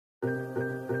So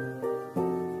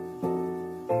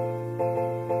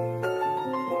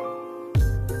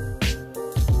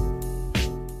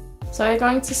you're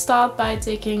going to start by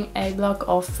taking a block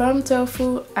of firm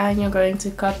tofu and you're going to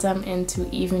cut them into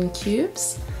even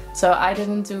cubes. So I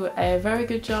didn't do a very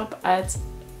good job at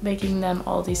making them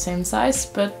all the same size,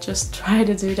 but just try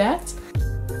to do that.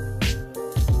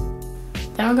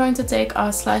 Then we're going to take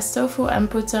our sliced tofu and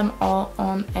put them all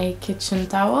on a kitchen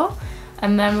towel.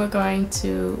 And then we're going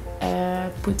to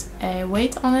put a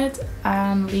weight on it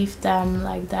and leave them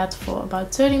like that for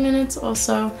about 30 minutes or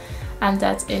so. And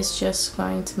that is just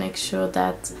going to make sure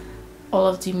that all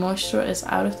of the moisture is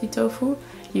out of the tofu.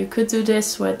 You could do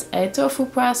this with a tofu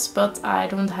press, but I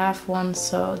don't have one,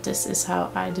 so this is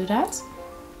how I do that.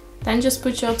 Then just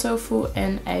put your tofu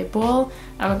in a bowl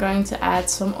and we're going to add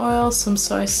some oil, some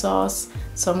soy sauce,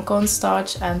 some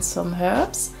cornstarch and some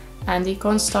herbs. And the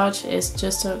cornstarch is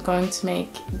just going to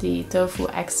make the tofu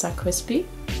extra crispy.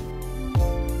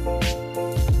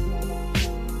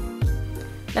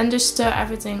 Then just stir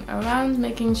everything around,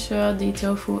 making sure the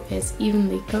tofu is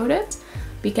evenly coated.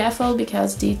 Be careful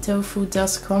because the tofu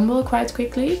does crumble quite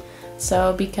quickly,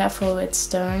 so be careful with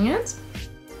stirring it.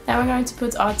 Then we're going to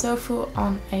put our tofu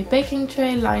on a baking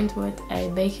tray lined with a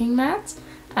baking mat.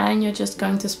 And you're just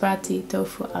going to spread the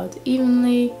tofu out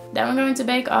evenly. Then we're going to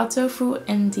bake our tofu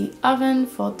in the oven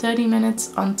for 30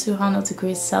 minutes on 200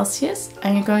 degrees Celsius.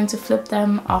 And you're going to flip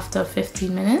them after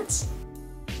 15 minutes.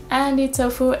 And the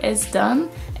tofu is done.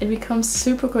 It becomes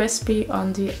super crispy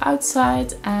on the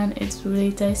outside and it's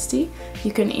really tasty.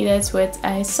 You can eat it with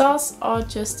a sauce or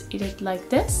just eat it like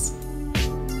this.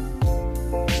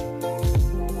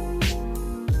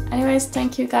 Anyways,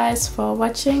 thank you guys for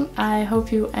watching. I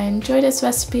hope you enjoy this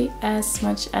recipe as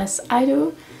much as I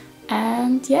do.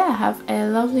 And yeah, have a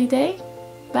lovely day.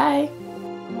 Bye!